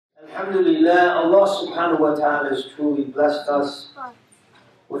Alhamdulillah, Allah subhanahu wa ta'ala has truly blessed us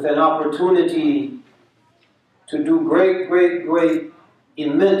with an opportunity to do great,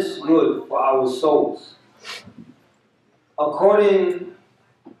 immense good for our souls. According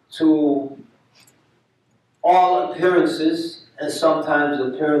to all appearances, and sometimes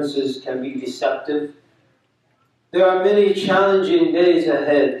appearances can be deceptive, there are many challenging days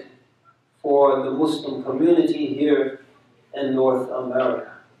ahead for the Muslim community here in North America.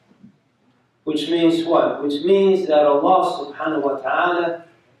 Which means what? Which means that Allah subhanahu wa ta'ala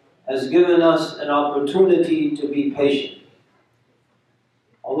has given us an opportunity to be patient.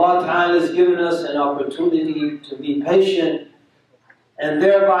 Allah ta'ala has given us an opportunity to be patient and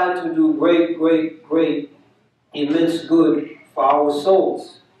thereby to do great, immense good for our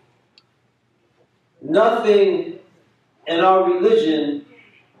souls. Nothing in our religion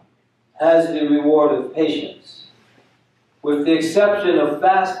has the reward of patience, with the exception of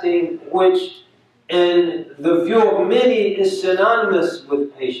fasting, which in the view of many is synonymous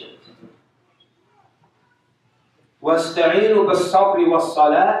with patience. وَاسْتَعِينُوا بِالصَّبْرِ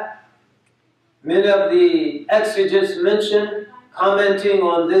وَالصَّلَاةِ. Many of the exegetes mention, commenting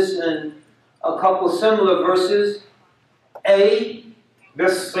on this in a couple similar verses, أي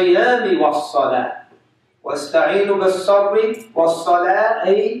بالصيام والصلاة. وَاسْتَعِينُوا بِالصَّبْرِ وَالصَّلَاةِ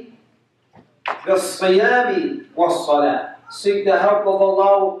أي بالصيام والصلاة. Seek the help of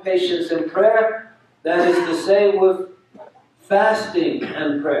Allah with patience and prayer. That is to say, with fasting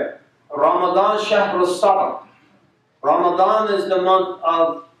and prayer. Ramadan shahr al-sabr. Ramadan is the month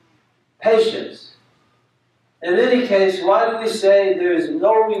of patience. In any case, why do we say there is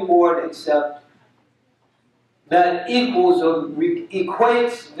no reward except that equals or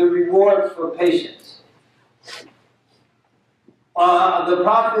equates the reward for patience? The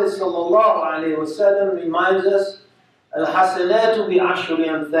Prophet ﷺ reminds us, al-hasanatu bi-ashri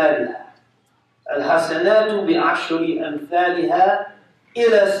amthaliha. Al-hasanatu bi-ashri amthaliha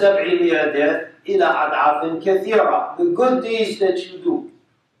ila sab'i mi'adith ila ad'afin kathira. The good deeds that you do,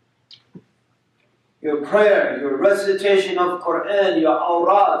 your prayer, your recitation of Quran, your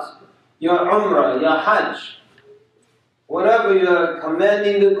awrads, your umrah, your hajj, whatever you're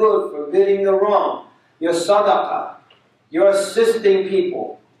commanding the good, forbidding the wrong, your sadaqah, you're assisting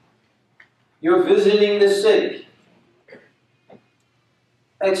people, you're visiting the sick,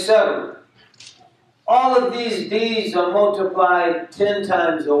 etc. All of these deeds are multiplied 10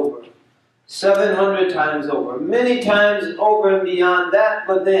 times over, 700 times over, many times over and beyond that,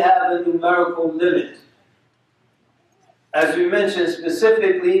 but they have a numerical limit. As we mentioned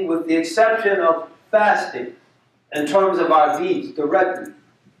specifically, with the exception of fasting, in terms of our deeds directly.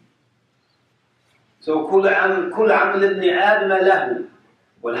 So كل عمل ابن آدم له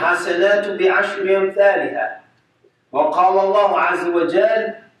والحسنات بعشر أمثالها وقال الله عز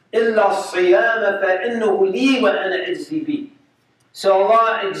وجل إلا الصيام فإنه لي وأنا أجزي به. So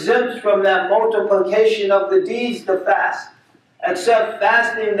Allah exempts from that multiplication of the deeds the fast. Except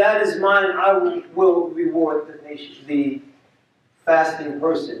fasting, that is mine, I will reward the fasting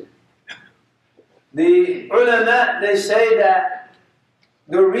person. The ulama, they say that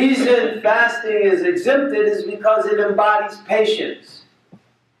the reason fasting is exempted is because it embodies patience.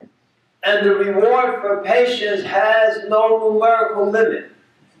 And the reward for patience has no numerical limit.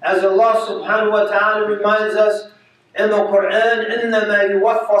 As Allah subhanahu wa ta'ala reminds us in the Quran, إِنَّمَا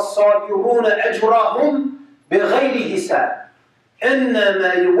يُوَفَّى الصَّابِرُونَ أَجْرَهُمْ بِغَيْرِ حِسَابٍ.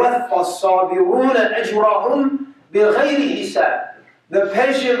 إِنَّمَا يُوَفَّى الصَّابِرُونَ أَجْرَهُمْ بِغَيْرِ حِسَابٍ. The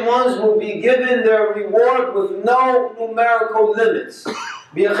patient ones will be given their reward with no numerical limits.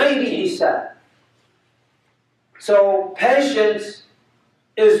 بِغَيْرِ حِسَابٍ. So patience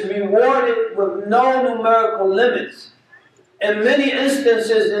is rewarded with no numerical limits. In many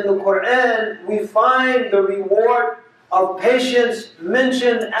instances in the Quran, we find the reward of patience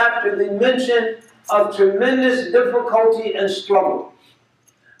mentioned after the mention of tremendous difficulty and struggle.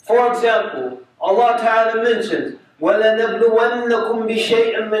 For example, Allah Ta'ala mentions, وَلَنَبْلُوَنَّكُمْ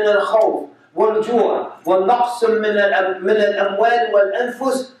بِشَيْءٍ مِّنَ الْخَوْفِ وَالْجُوعِ وَالنَّقْصٍ مِّنَ الْأَمْوَالِ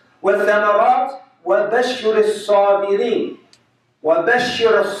وَالْأَنفُسِ وَالثَّمَرَاتِ وَبَشِّرِ الصَّابِرِينَ.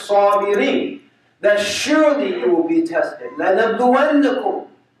 وَبَشِّرِ الصَّابِرِينَ. That surely you will be tested. لَنَبْلُوَنَّكُمْ.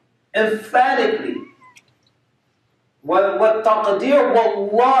 Emphatically. وَالتَّقْدِيرُ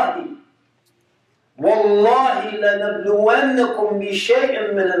وَاللَّهِ. وَاللَّهِ لَنَبْلُوَنَّكُمْ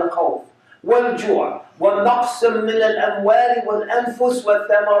بِشَيْءٍ مِّنَ الْخَوْفِ وَالْجُوعِ وَالنَّقْصٍ مِّنَ الْأَمْوَالِ وَالْأَنفُسِ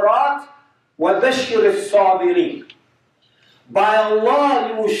وَالثَّمَرَاتِ وَبَشِّرِ الصَّابِرِينَ. By Allah,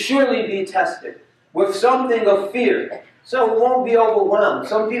 you will surely be tested with something of fear. So we won't be overwhelmed.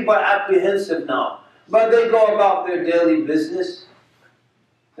 Some people are apprehensive now, but they go about their daily business.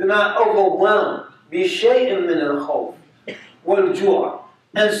 Do not overwhelm. بِشَيْءٍ مِّنَ الْخَوْفِ وَالْجُوعِ.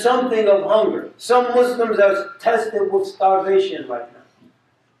 And something of hunger. Some Muslims are tested with starvation right now.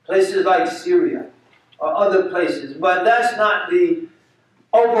 Places like Syria or other places. But that's not the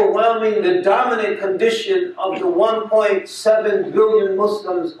overwhelming, the dominant condition of the 1.7 billion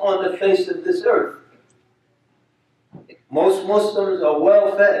Muslims on the face of this earth. Most Muslims are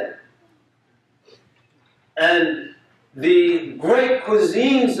well fed. And the great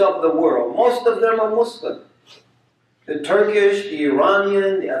cuisines of the world, most of them are Muslim. The Turkish, the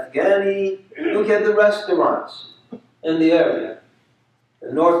Iranian, the Afghani, look at the restaurants in the area.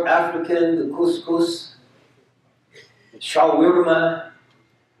 The North African, the couscous, shawarma,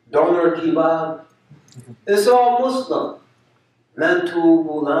 doner kebab. It's all Muslim. Mantu,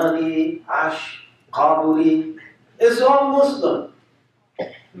 Bulani, Ash, Kabuli. It's all Muslim.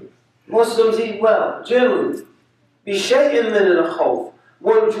 Muslims eat well, generally. بشيء من الخوف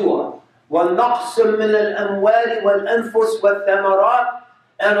والجوع والنقص من الأموال والأنفس والثمرات,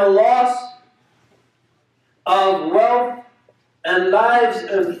 and a loss of wealth and lives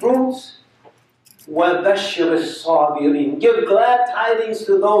and fruits. وَبَشِّرِ الصَّابِرِينَ. Give glad tidings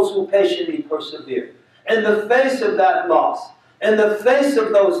to those who patiently persevere. In the face of that loss, in the face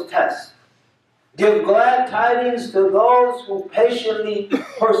of those tests, give glad tidings to those who patiently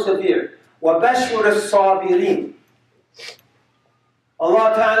persevere. وَبَشِّرِ الصَّابِرِينَ.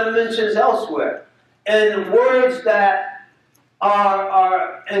 Allah Ta'ala mentions elsewhere in words that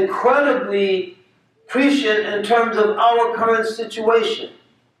are incredibly prescient in terms of our current situation.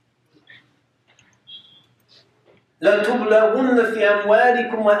 لَتُبْلَغُنَّ فِي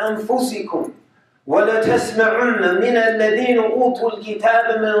أَمْوَالِكُمْ وَأَنفُسِكُمْ وَلَتَسْمَعُنَّ مِنَ الَّذِينَ أُوتُوا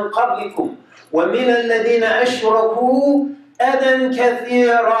الْكِتَابَ مِنْ قَبْلِكُمْ وَمِنَ الَّذِينَ أَشْرَكُوا أَذًى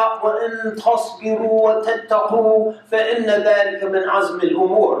كَثِيرًا وَإِن تَصْبِرُوا وَتَتَّقُوا فَإِنَّ ذَلِكَ مِنْ عَزْمِ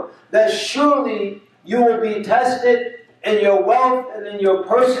الْأُمُورِ. That surely you will be tested in your wealth and in your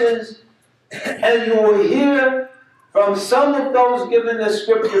persons, and you will hear from some of those given the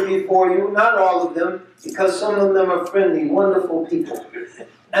scripture before you, not all of them, because some of them are friendly, wonderful people,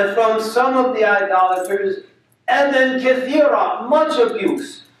 and from some of the idolaters, and then kathira, much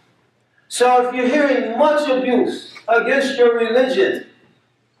abuse. So if you're hearing much abuse against your religion,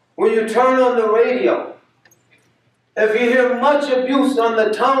 when you turn on the radio, if you hear much abuse on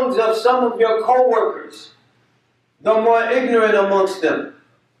the tongues of some of your co-workers, the more ignorant amongst them,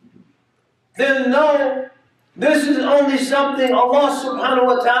 then know this is only something Allah subhanahu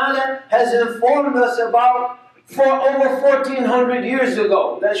wa ta'ala has informed us about for over 1400 years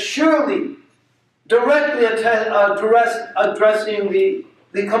ago. That surely directly addressing the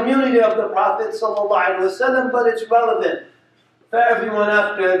community of the Prophet sallallahu alaihi wasallam, but it's relevant for everyone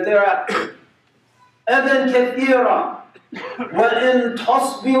thereafter. And then kathira, وَإِن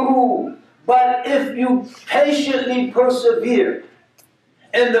تَصْبِرُوا. But if you patiently persevere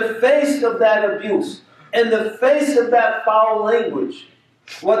in the face of that abuse, in the face of that foul language,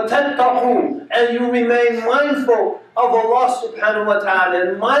 وَتَتَّقُوا, and you remain mindful of Allah subhanahu wa ta'ala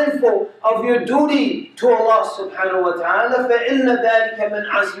and mindful of your duty to Allah subhanahu wa ta'ala, فَإِنَّ ذَلِكَ مِنْ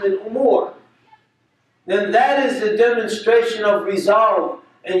عَزْمِ الْأُمُورِ. Then that is a demonstration of resolve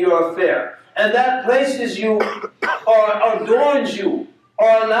in your affair. And that places you or adorns you or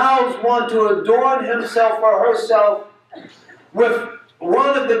allows one to adorn himself or herself with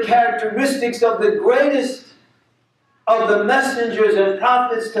one of the characteristics of the greatest of the messengers and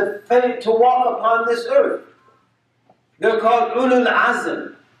prophets to walk upon this earth. They're called ulul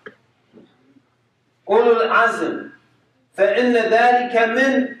azm. Ulul azm. فَإِنَّ ذَلِكَ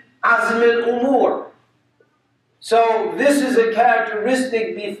مِنْ عَزْمِ الْأُمُورِ. So this is a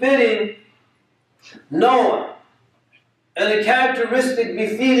characteristic befitting Noah, and a characteristic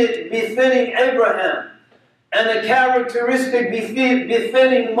befitting Abraham, and a characteristic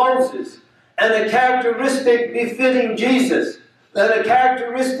befitting Moses, and a characteristic befitting Jesus, and a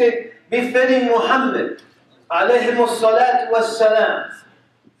characteristic befitting Muhammad, alayhimu salatu wassalam.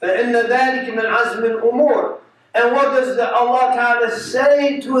 فَإِنَّ ذَلِكَ مِنْ عَزْمِ الْأُمُورِ. And what does Allah Ta'ala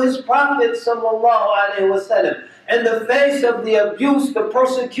say to His Prophet sallallahu alayhi wasallam? In the face of the abuse, the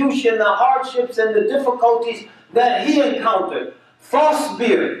persecution, the hardships, and the difficulties that he encountered,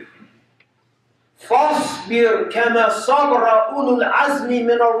 فَاصْبِرْ كَمَا صَبْرَ أُولُو الْعَزْمِ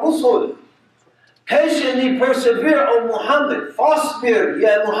مِنَ الرُّسُلِ. Patiently persevere, O Muhammad. فَاصْبِرْ,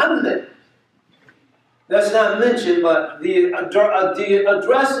 Ya Muhammad. That's not mentioned, but the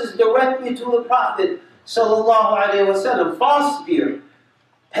address is directly to the Prophet sallallahu alayhi wasallam. فَاصْبِرْ,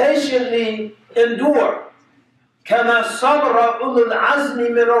 patiently endure. كَمَا صَبْرَ أُولُو الْعَزْمِ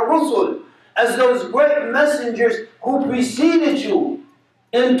مِنَ الرُّسُلِ. As those great messengers who preceded you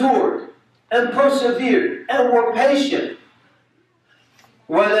endured, and persevered, and were patient.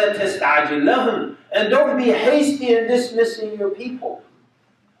 وَلَا تَسْتَعْجِلْ لَهُمْ. And don't be hasty in dismissing your people,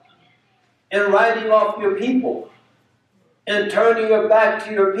 and writing off your people, and turning your back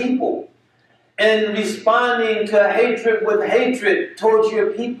to your people, and responding to hatred with hatred towards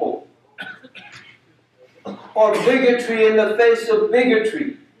your people, or bigotry in the face of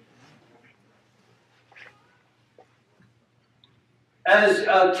bigotry. As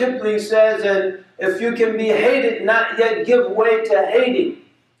Kipling says, and if you can be hated, not yet give way to hating.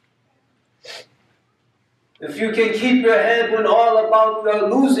 If you can keep your head when all about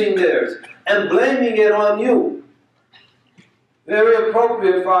losing theirs and blaming it on you. Very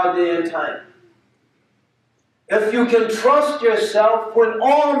appropriate for our day and time. If you can trust yourself when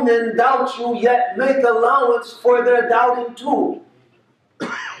all men doubt you, yet make allowance for their doubting too.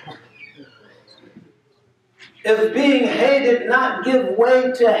 If being hated, not give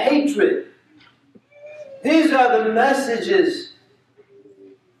way to hatred. These are the messages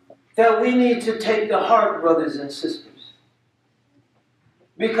that we need to take to heart, brothers and sisters.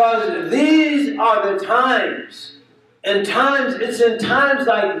 Because these are the times, and it's in times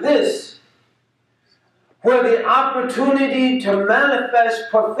like this where the opportunity to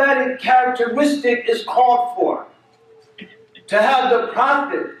manifest prophetic characteristic is called for. To have the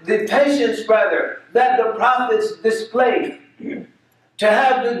prophet, the patience rather, that the prophets displayed. To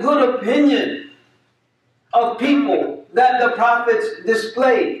have the good opinion of people that the prophets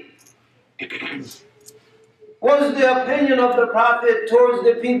displayed. What was the opinion of the prophet towards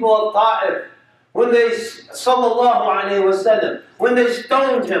the people of Ta'if when they, sallallahu alayhi wasallam, when they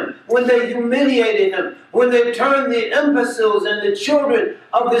stoned him, when they humiliated him, when they turned the imbeciles and the children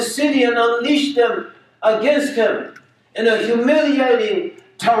of the city and unleashed them against him in a humiliating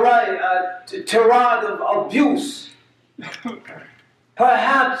tirade of abuse?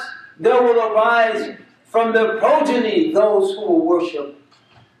 Perhaps there will arise from their progeny those who will worship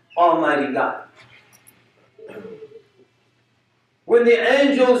Almighty God. When the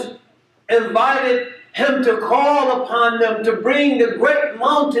angels invited him to call upon them to bring the great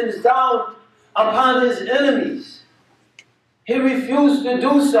mountains down upon his enemies, he refused to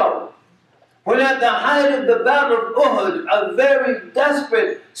do so. When at the height of the Battle of Uhud, a very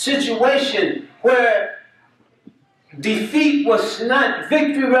desperate situation where victory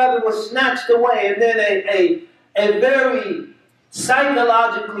rather was snatched away, and then a very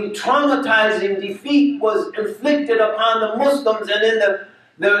psychologically traumatizing defeat was inflicted upon the Muslims, and in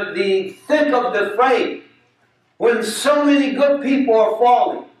the thick of the fray, when so many good people are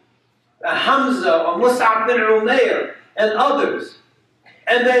falling, Hamza or Mus'ab bin Umair and others,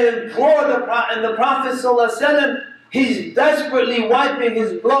 and they implore the Prophet, and the Prophet ﷺ, he's desperately wiping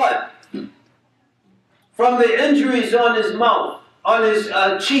his blood from the injuries on his mouth, on his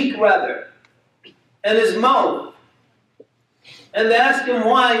cheek rather, and his mouth. And they asked him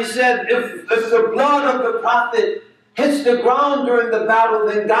why. He said, if the blood of the Prophet hits the ground during the battle,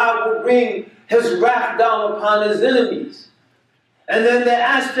 then God will bring his wrath down upon his enemies. And then they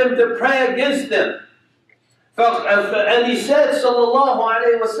asked him to pray against them. And he said, sallallahu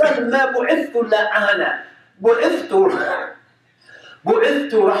alayhi wa sallam, مَا بُعِثْتُ لَعَانَ بُعِثْتُ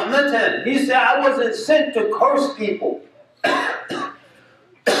رَحْمَةً. He said, I wasn't sent to curse people.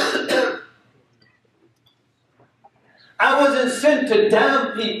 I wasn't sent to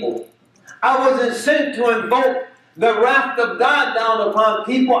damn people. I wasn't sent to invoke the wrath of God down upon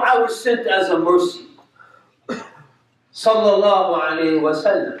people. I was sent as a mercy. Sallallahu alayhi wa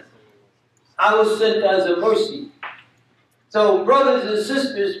sallam. I was sent as a mercy. So, brothers and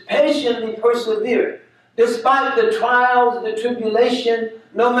sisters, patiently persevere. Despite the trials, the tribulation,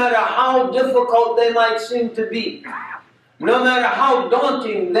 no matter how difficult they might seem to be, no matter how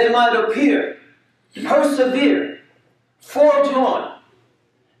daunting they might appear, persevere. Forge on,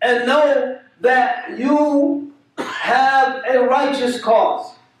 and know that you have a righteous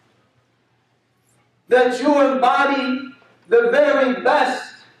cause, that you embody the very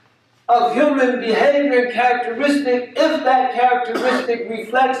best of human behavior and characteristic, if that characteristic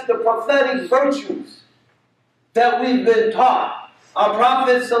reflects the prophetic virtues that we've been taught. Our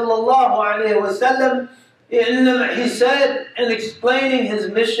Prophet sallallahu alaihi wasallam, he said in explaining his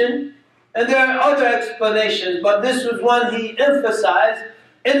mission, and there are other explanations, but this was one he emphasized.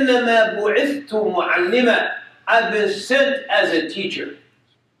 إِنَّمَا بُعِثْتُ مُعَلِّمًا. I've been sent as a teacher.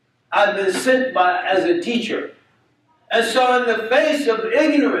 I've been sent as a teacher. And so in the face of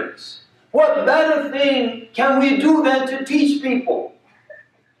ignorance, what better thing can we do than to teach people?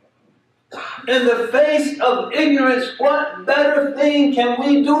 In the face of ignorance, what better thing can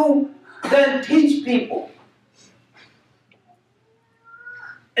we do than teach people?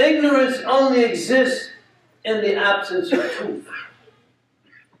 Ignorance only exists in the absence of truth.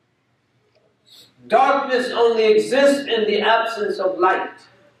 Darkness only exists in the absence of light.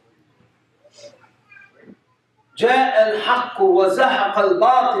 جاء الحق وزهق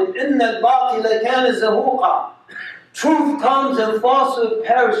الباطل إن الباطل كان زهوقا. Truth comes and falsehood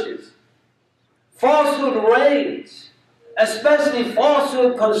perishes. Falsehood reigns, especially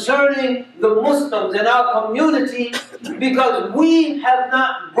falsehood concerning the Muslims in our community, because we have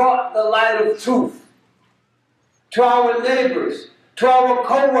not brought the light of truth to our neighbors, to our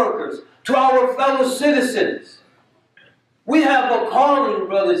co-workers, to our fellow citizens. We have a calling,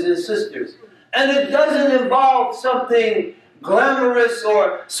 brothers and sisters, and it doesn't involve something glamorous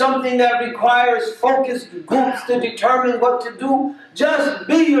or something that requires focused groups to determine what to do. Just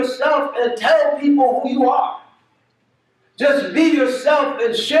be yourself and tell people who you are. Just be yourself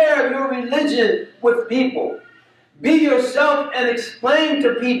and share your religion with people. Be yourself and explain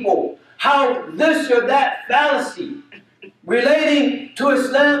to people how this or that fallacy relating to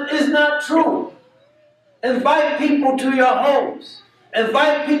Islam is not true. Invite people to your homes.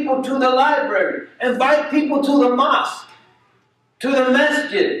 Invite people to the library. Invite people to the mosque, to the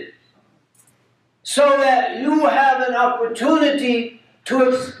masjid, so that you have an opportunity to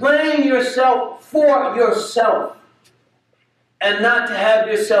explain yourself for yourself and not to have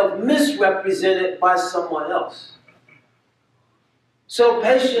yourself misrepresented by someone else. So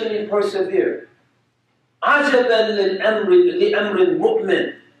patiently persevere. عَجَبًا لِأَمْرِ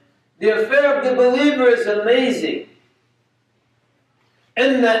الْمُؤْمِنِ. The affair of the believer is amazing.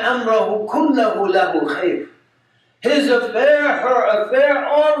 إِنَّ أَمْرَهُ كُلَّهُ لَهُ خَيْرٌ. His affair, her affair,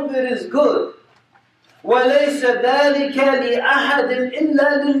 all of it is good. وَلَيْسَ ذَلِكَ لِأَحَدٍ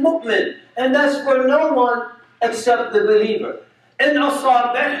إِلَّا لِلْمُؤْمِنِ. And that's for no one except the believer. إِنْ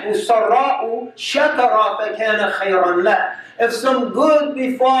أَصَابَتْهُ سَرَّاءُ شَكَرَ فَكَانَ خَيْرًا لَهُ. If some good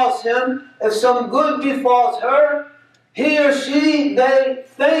befalls him, if some good befalls her, he or she, they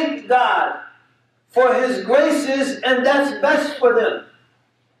thank God for His graces, and that's best for them.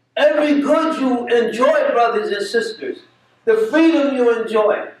 Every good you enjoy, brothers and sisters, the freedom you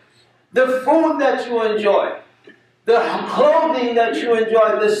enjoy, the food that you enjoy, the clothing that you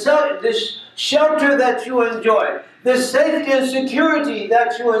enjoy, the shelter that you enjoy, the safety and security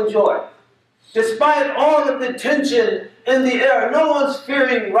that you enjoy. Despite all of the tension in the air, no one's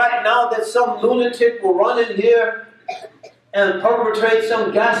fearing right now that some lunatic will run in here and perpetrate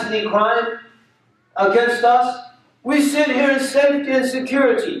some ghastly crime against us. We sit here in safety and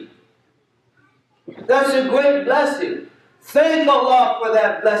security. That's a great blessing. Thank Allah for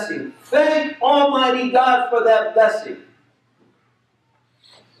that blessing. Thank Almighty God for that blessing.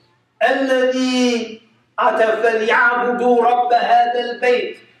 الَّذِي أَتَى فَلْيَعْبُدُوا رَبَّ هَذَا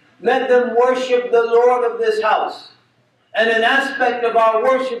الْبَيْتِ. Let them worship the Lord of this house. And an aspect of our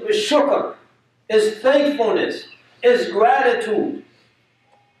worship is shukr, is thankfulness, is gratitude.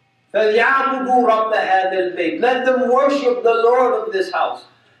 فَلْيَعْبُدُوا رَبَّ هَذَا الْبَيْتِ. Let them worship the Lord of this house.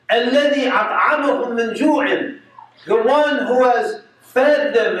 الَّذِي أَطْعَمَهُم مِّن جُوعٍ. The one who has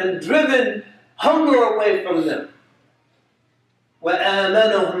fed them and driven hunger away from them.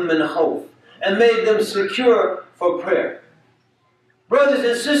 وَآمَنَهُم مِّنْ خَوْفٍ. And made them secure for prayer. Brothers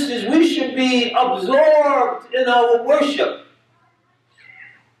and sisters, we should be absorbed in our worship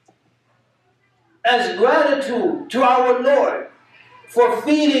as gratitude to our Lord for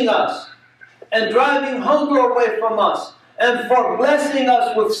feeding us and driving hunger away from us and for blessing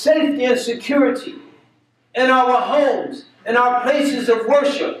us with safety and security in our homes, in our places of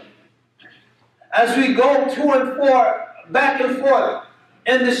worship, as we go to and fro, back and forth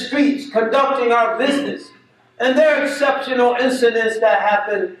in the streets, conducting our business. And there are exceptional incidents that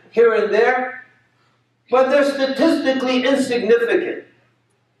happen here and there, but they're statistically insignificant.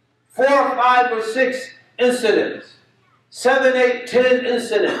 4, 5, or 6 incidents, 7, 8, 10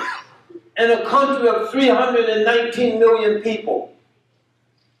 incidents in a country of 319 million people.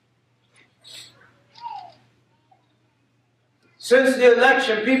 Since the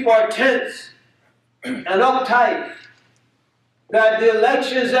election, people are tense and uptight that the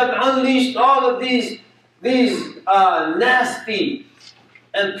elections have unleashed all of these nasty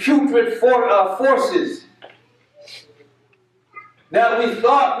and putrid forces that we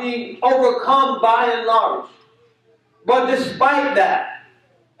thought we overcome by and large. But despite that,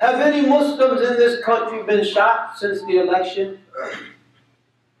 have any Muslims in this country been shot since the election?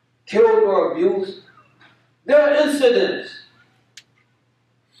 Killed or abused? There are incidents.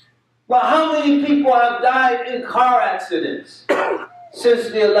 But how many people have died in car accidents since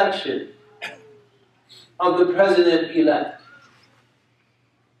the election of the president-elect?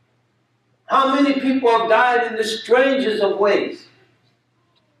 How many people have died in the strangest of ways?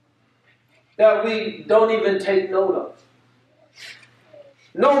 that we don't even take note of.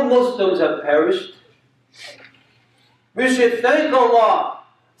 No Muslims have perished. We should thank Allah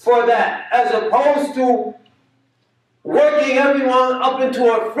for that, as opposed to working everyone up into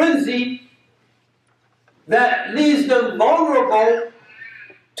a frenzy that leaves them vulnerable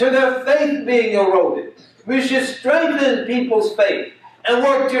to their faith being eroded. We should strengthen people's faith and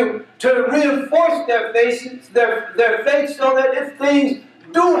work to reinforce their faith so that if things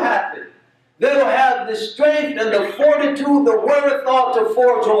do happen, they'll have the strength and the fortitude, the wherewithal to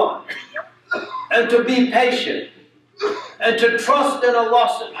forge on and to be patient and to trust in Allah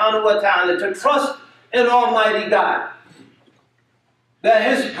subhanahu wa ta'ala, to trust in Almighty God, that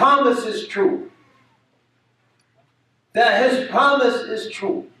His promise is true. That His promise is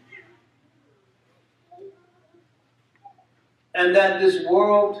true. And that this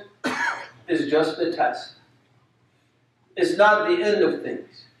world is just a test. It's not the end of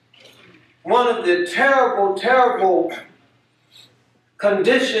things. One of the terrible, terrible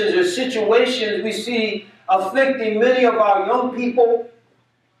conditions or situations we see afflicting many of our young people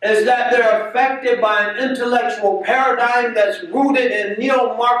is that they're affected by an intellectual paradigm that's rooted in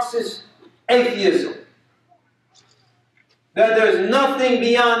neo-Marxist atheism. That there's nothing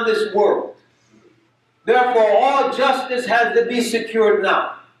beyond this world. Therefore, all justice has to be secured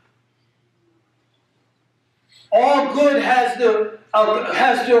now. All good has to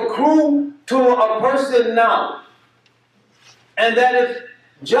accrue to a person now. And that if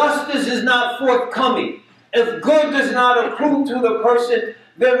justice is not forthcoming, if good does not accrue to the person,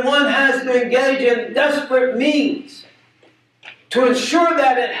 then one has to engage in desperate means to ensure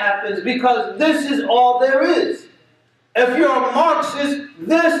that it happens, because this is all there is. If you're a Marxist,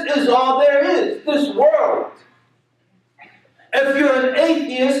 this is all there is, this world. If you're an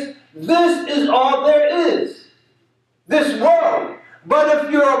atheist, this is all there is, this world. But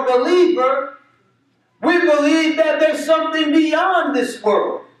if you're a believer, we believe that there's something beyond this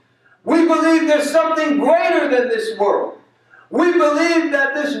world. We believe there's something greater than this world. We believe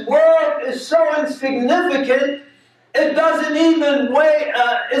that this world is so insignificant, it doesn't even weigh,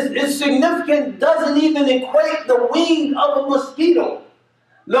 its significance doesn't even equate the wing of a mosquito.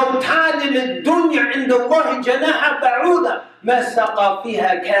 لو تعدل الدنيا عند الله جناح بعوضة ما سقى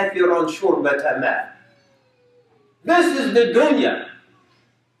فيها كافر شربة ماء. This is the dunya.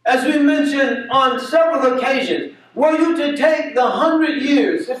 As we mentioned on several occasions, were you to take the 100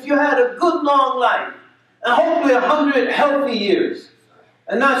 years, if you had a good long life, and hopefully 100 healthy years,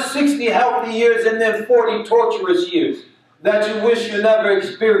 and not 60 healthy years and then 40 torturous years that you wish you never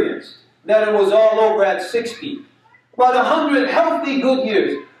experienced, that it was all over at 60. But 100 healthy good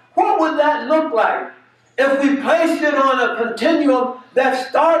years, what would that look like if we placed it on a continuum that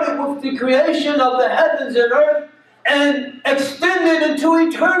started with the creation of the heavens and earth and extended into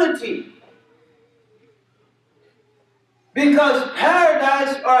eternity? Because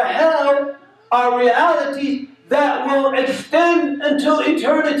paradise or hell are realities that will extend until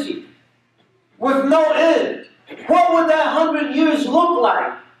eternity with no end. What would that 100 years look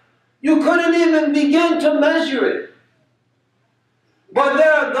like? You couldn't even begin to measure it. But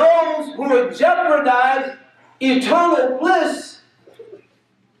there are those who would jeopardize eternal bliss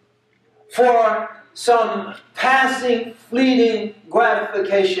for some passing, fleeting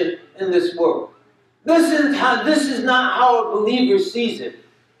gratification in this world. This is not how a believer sees it.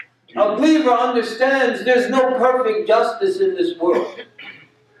 A believer understands there's no perfect justice in this world.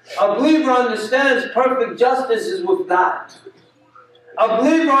 A believer understands perfect justice is with God. A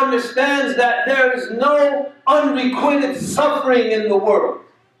believer understands that there is no unrequited suffering in the world.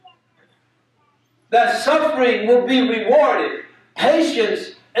 That suffering will be rewarded.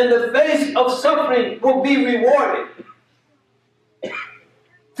 Patience in the face of suffering will be rewarded.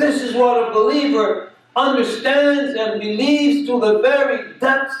 This is what a believer understands and believes to the very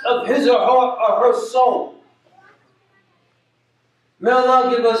depths of his or her soul. May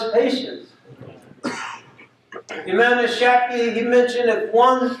Allah give us patience. Imam Shakir, he mentioned if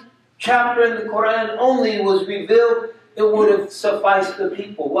one chapter in the Quran only was revealed, it would have sufficed the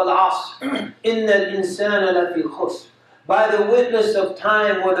people. وَالْعَصْرِ إِنَّ الْإِنسَانَ لَفِي خُسْرٍ. By the witness of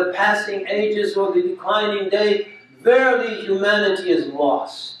time or the passing ages or the declining day, verily humanity is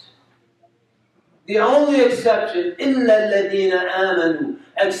lost. The only exception, إِلَّا الَّذِينَ آمَنُوا,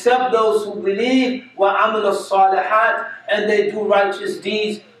 except those who believe, وَعَمِلُوا الصَّالِحَاتِ, and they do righteous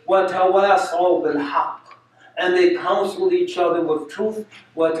deeds, وَتَوَاصَوْا بِالْحَقِّ, and they counsel each other with truth,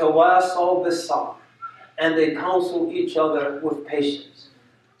 وَتَوَاصَوْا بِالصَّبْرِ, and they counsel each other with patience.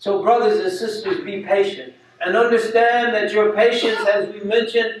 So brothers and sisters, be patient, and understand that your patience, as we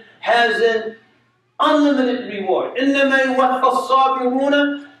mentioned, has an unlimited reward. إِنَّمَا يُوَفَّى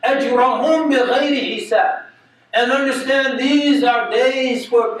الصَّابِرُونَ أجرهم بغير حساب. And understand these are days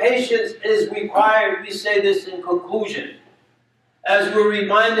where patience is required. We say this in conclusion. As we're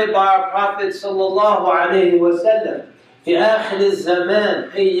reminded by our Prophet sallallahu alayhi wa sallam, في آخر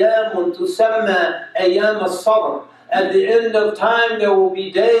الزمان أيام تسمى أيام الصبر. At the end of time there will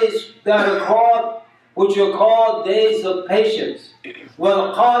be days that are called, which are called days of patience.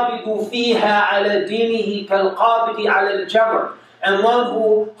 وَالْقَابِضُ فِيهَا عَلَى دِينِهِ كَالْقَابِضِ عَلَى الْجَمْرِ. And one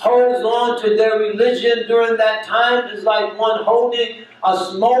who holds on to their religion during that time is like one holding a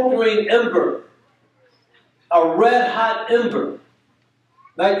smoldering ember, a red-hot ember,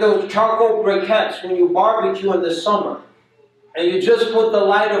 like those charcoal briquettes when you barbecue in the summer, and you just put the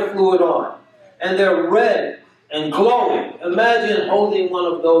lighter fluid on, and they're red and glowing. Imagine holding one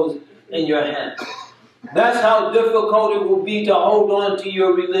of those in your hand. That's how difficult it will be to hold on to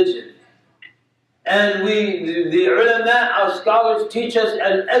your religion. And the ulama, our scholars, teach us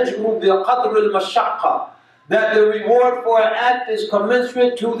al-ajru bi-qadr al-mashaqqa, that the reward for an act is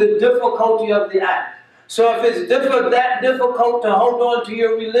commensurate to the difficulty of the act. So if it's that difficult to hold on to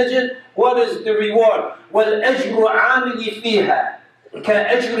your religion, what is the reward? وَالْأَجْرُ عَامِلِ فِيهَا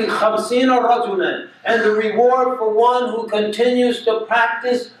كَأَجْرِ 50 رَجُلًا. And the reward for one who continues to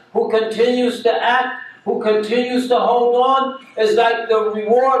practice, who continues to act, who continues to hold on, is like the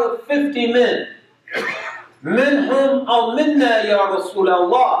reward of 50 men. Minhum aw minna ya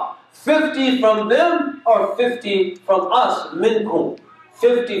Rasulallah. 50 from them or 50 from us, minkum.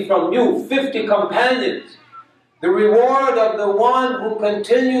 50 from you, 50 companions. The reward of the one who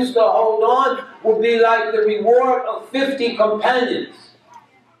continues to hold on will be like the reward of 50 companions.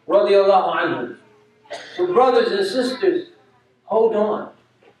 Radiallahu anhum. So brothers and sisters, hold on.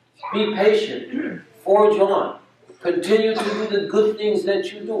 Be patient. Forge on. Continue to do the good things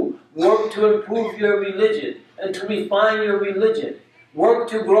that you do. Work to improve your religion and to refine your religion. Work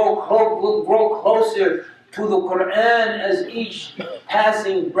to grow closer to the Quran as each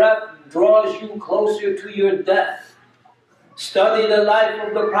passing breath draws you closer to your death. Study the life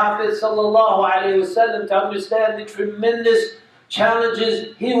of the Prophet ﷺ to understand the tremendous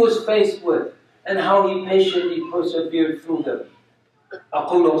challenges he was faced with and how he patiently persevered through them.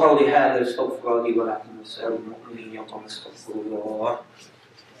 أقول قولي هذا استغفر لي ولكم ولسائر المؤمنين يوم استغفر الله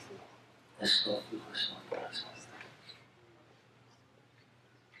استغفر الله.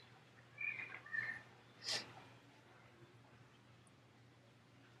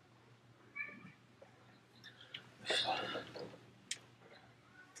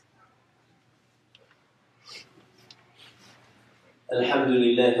 الحمد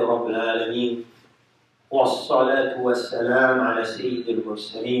لله رب العالمين والصلاة والسلام على سيد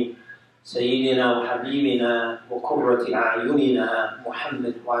المرسلين سيدنا وحبيبنا وقرة أعيننا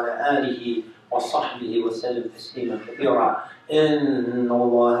محمد وعلى آله وصحبه وسلم تسليما كثيرا. إن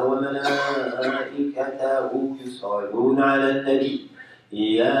الله وملائكته يصلون على النبي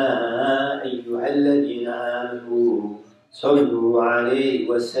يا أيها الذين آمنوا صلوا عليه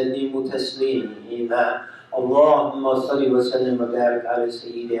وسلموا تسليما. اللهم صل وسلم وبارك على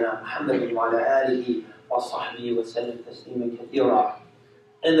سيدنا محمد وعلى آله وصحبه وسلم تسليما كثيرا.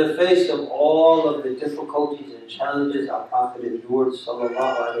 In the face of all of the difficulties and challenges our Prophet endured, sallallahu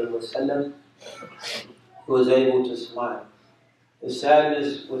alaihi wasallam, he was able to smile. The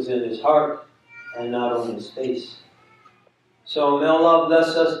sadness was in his heart and not on his face. So may Allah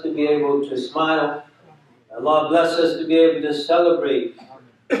bless us to be able to smile. Allah bless us to be able to celebrate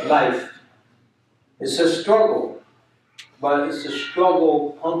life. It's a struggle, but it's a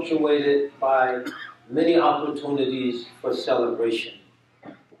struggle punctuated by many opportunities for celebration.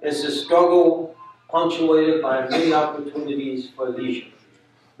 It's a struggle punctuated by many opportunities for leisure.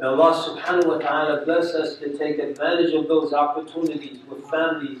 May Allah subhanahu wa ta'ala bless us to take advantage of those opportunities with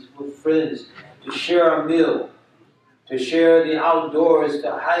families, with friends, to share a meal, to share the outdoors,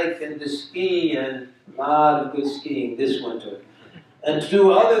 to hike and to ski, and a lot of good skiing this winter, and to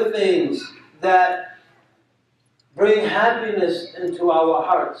do other things that bring happiness into our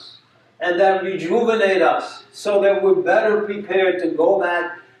hearts and that rejuvenate us so that we're better prepared to go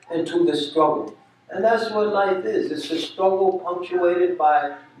back into the struggle. And that's what life is. It's a struggle punctuated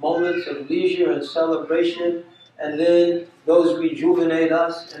by moments of leisure and celebration, and then those rejuvenate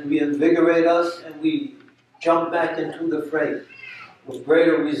us and reinvigorate us, and we jump back into the fray with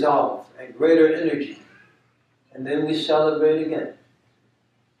greater resolve and greater energy. And then we celebrate again.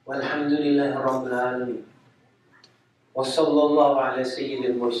 Walhamdulillahi Rabbil Alameen. وصلى الله على سيد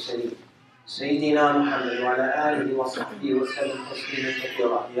المرسلين سيدنا محمد وعلى آله وصحبه وسلم تسليما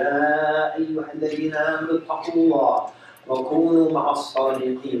كثيرا. يا أيها الذين آمنوا اتقوا الله وكونوا مع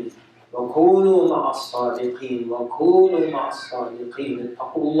الصادقين وكونوا مع الصادقين، وكونوا مع الصادقين،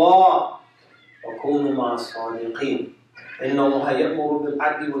 اتقوا الله وكونوا مع الصادقين. إن الله يأمر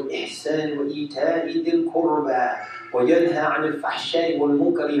بالعدل والإحسان وإيتاء ذي القربى وينهى عن الفحشاء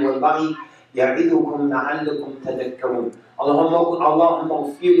والمنكر والبغي يعظكم لعلكم تذكرون. اللهم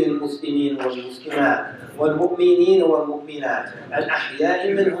اغفر للمسلمين والمسلمات والمؤمنين والمؤمنات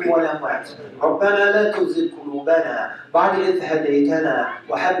الأحياء منهم والأموات. ربنا لا تزغ قلوبنا بعد إذ هديتنا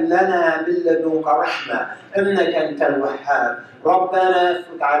وهب لنا من لدنك رحمة إنك أنت الوهاب. ربنا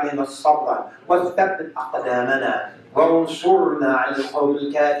افرج علينا الصبر وثبت أقدامنا وانصرنا على القوم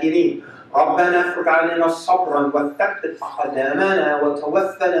الكافرين. ربنا افرج علينا الصبر وثبت أقدامنا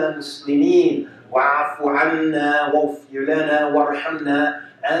وتوفنا مسلمين واعف عنا واغفر لنا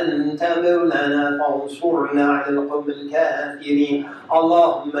وارحمنا أنت مولانا فانصرنا على القوم الكافرين.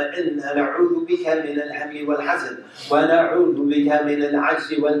 اللهم إنا نعوذ بك من الهم والحزن ونعوذ بك من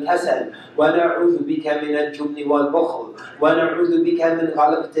العجز والكسل ونعوذ بك من الجبن والبخل ونعوذ بك من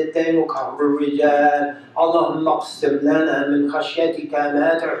غلبة الدين وقهر الرجال. اللهم اقسم لنا من خشيتك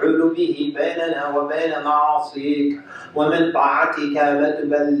ما تحول به بيننا وبين معاصيك ومن طاعتك ما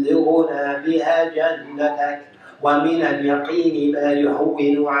تبلغنا بها جنتك ومن اليقين ما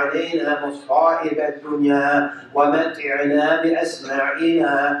يهون علينا مصائب الدنيا ومتعنا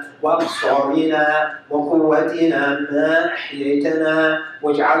بأسماعنا وأبصارنا وقوتنا ما أحييتنا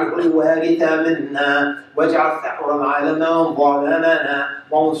واجعله الوارث منا واجعل ثأرا على من ظلمنا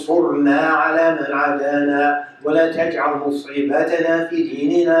وانصرنا على من عادانا ولا تجعل مصيبتنا في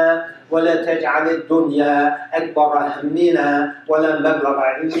ديننا ولا تجعل الدنيا أكبر همنا ولا مبلغ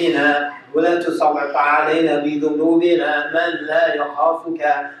علمنا ولا تسلط علينا بذنوبنا من لا يخافك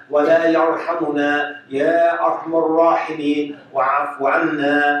ولا يرحمنا يا أرحم الراحمين. واعف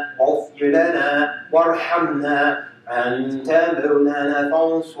عنا واغفر لنا وارحمنا أنت مولانا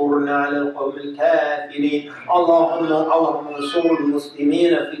فانصرنا على القوم الكافرين. اللهم انصر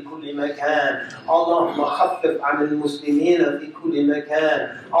المسلمين في كل مكان. اللهم خفف عن المسلمين في كل مكان.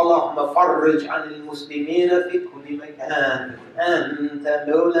 اللهم فرج عن المسلمين في كل مكان. أنت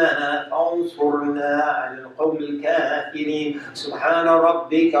مولانا فانصرنا على القوم الكافرين. سبحان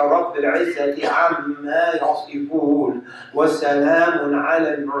ربك رب العزة عما يصفون وسلام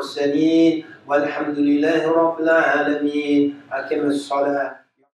على المرسلين والحمد لله رب العالمين. أقم الصلاة.